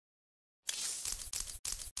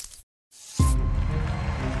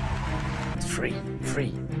free,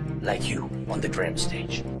 free, like you on the Grammy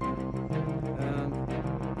stage.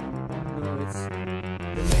 No, it's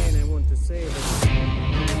the main I want to say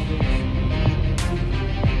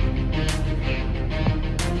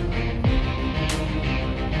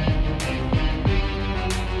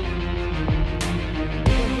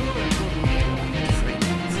Free,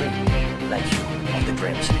 free, like you on the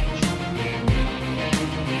Grammy stage.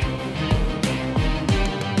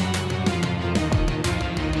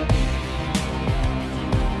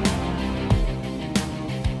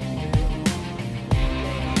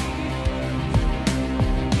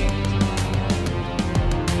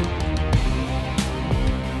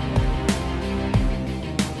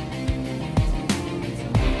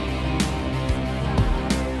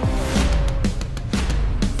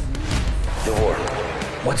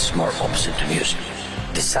 What's more opposite to music?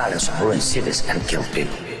 The silence of ruined cities and killed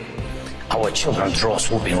people. Our children draw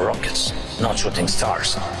swooping rockets, not shooting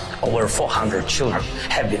stars. Over 400 children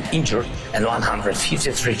have been injured and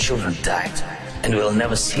 153 children died, and we'll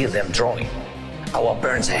never see them drawing. Our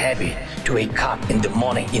parents are happy to wake up in the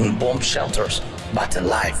morning in bomb shelters, but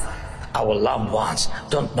alive. Our loved ones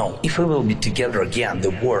don't know if we will be together again.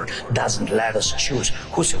 The war doesn't let us choose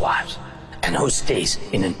who survives and who stays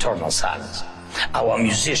in eternal silence. Our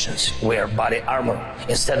musicians wear body armor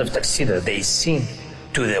instead of tuxedo. They sing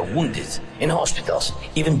to the wounded in hospitals,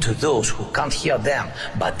 even to those who can't hear them,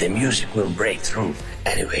 but the music will break through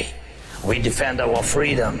anyway. We defend our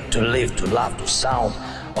freedom to live, to love, to sound.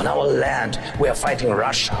 On our land, we are fighting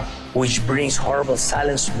Russia, which brings horrible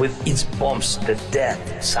silence with its bombs, the dead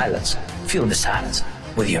silence. Feel the silence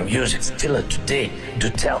with your music. Feel it today to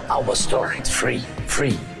tell our story. Free,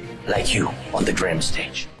 free, like you on the Grammy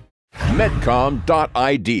stage.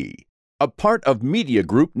 Medcom.id, a part of Media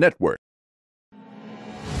Group Network.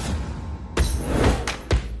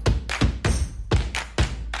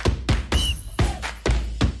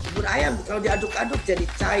 Bubur ayam kalau diaduk-aduk jadi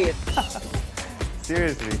cair.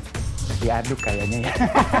 Seriously? Diaduk kayaknya ya.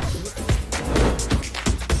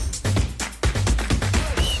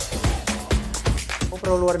 Oh,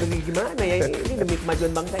 perlu luar negeri gimana ya? Ini demi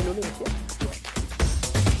kemajuan bangsa Indonesia.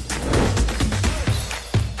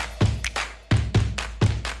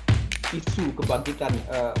 Isu kebangkitan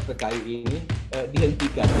PKI ini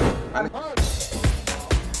dihentikan.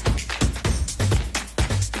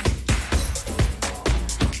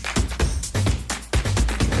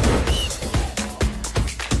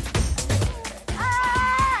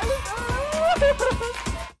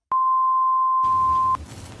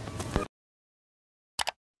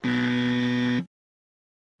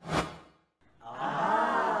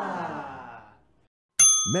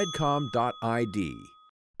 Medcom.id,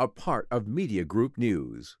 a part of Media Group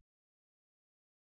News.